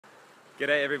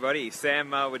G'day everybody,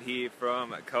 Sam Marwood here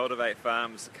from Cultivate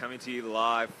Farms, coming to you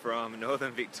live from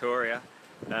northern Victoria.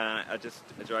 I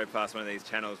drove past one of these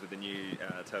channels with the new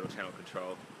total channel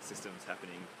control systems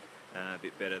happening, a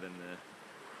bit better than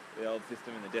the old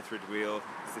system and the death ridge wheel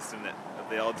system of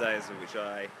the old days, of which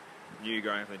I knew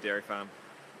growing from a dairy farm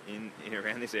in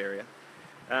around this area.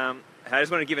 I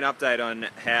just want to give an update on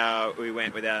how we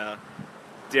went with our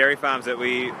dairy farms that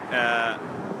we,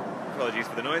 apologies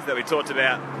for the noise, that we talked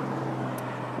about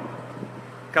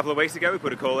a couple of weeks ago. We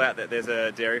put a call out that there's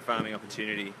a dairy farming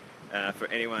opportunity for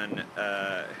anyone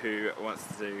who wants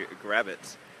to grab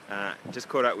it. Just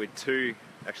caught up with two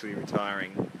actually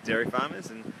retiring dairy farmers,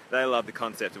 and they love the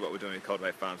concept of what we're doing with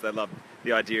Cultivate Farms. They love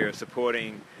the idea of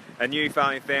supporting a new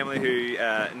farming family who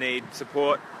need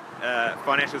support,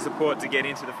 financial support to get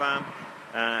into the farm,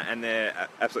 and they're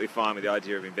absolutely fine with the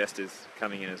idea of investors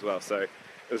coming in as well. So it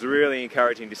was a really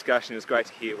encouraging discussion. It was great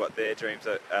to hear what their dreams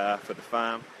are for the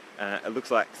farm. It looks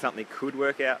like something could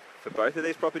work out for both of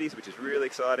these properties, which is really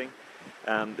exciting.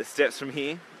 The steps from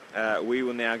here, we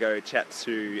will now go chat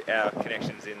to our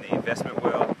connections in the investment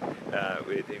world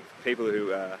with people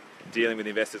who are dealing with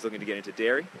investors looking to get into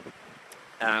dairy.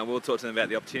 We'll talk to them about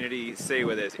the opportunity, see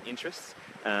where there's interest,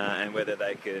 and whether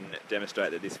they can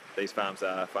demonstrate that these farms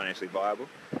are financially viable.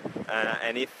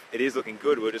 And if it is looking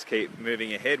good, we'll just keep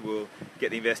moving ahead. We'll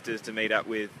get the investors to meet up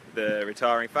with the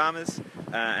retiring farmers,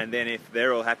 and then if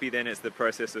they're all happy, then it's the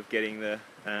process of getting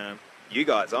you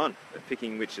guys on,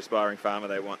 picking which aspiring farmer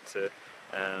they want to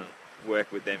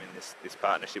work with them in this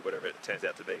partnership, whatever it turns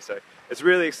out to be. So it's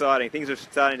really exciting. Things are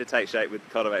starting to take shape with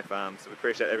Cultivate Farms. We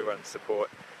appreciate everyone's support.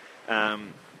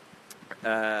 One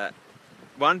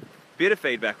bit of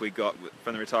feedback we got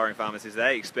from the retiring farmers is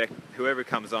they expect whoever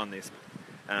comes on this,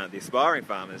 the aspiring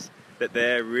farmers, that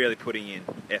they're really putting in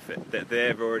effort, that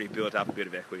they've already built up a bit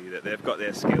of equity, that they've got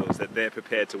their skills, that they're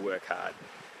prepared to work hard,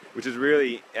 which is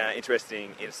really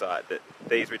interesting insight, that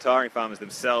these retiring farmers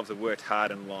themselves have worked hard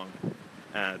and long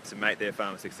to make their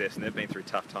farm a success, and they've been through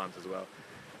tough times as well.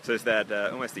 So it's that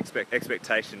almost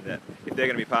expectation that if they're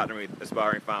going to be partnering with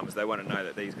aspiring farmers, they want to know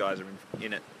that these guys are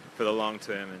in it for the long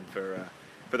term and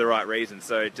for the right reasons.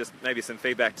 So just maybe some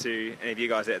feedback to any of you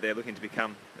guys out there looking to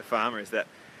become a farmer is that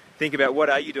think about what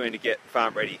are you doing to get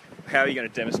farm ready? How are you going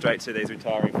to demonstrate to these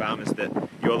retiring farmers that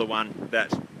you're the one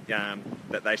that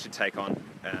they should take on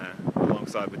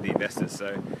alongside with the investors?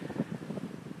 So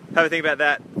have a think about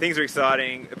that. Things are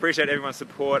exciting. Appreciate everyone's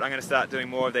support. I'm going to start doing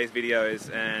more of these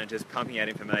videos and just pumping out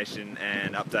information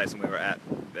and updates on where we're at.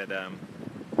 But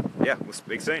yeah, we'll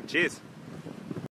speak soon. Cheers.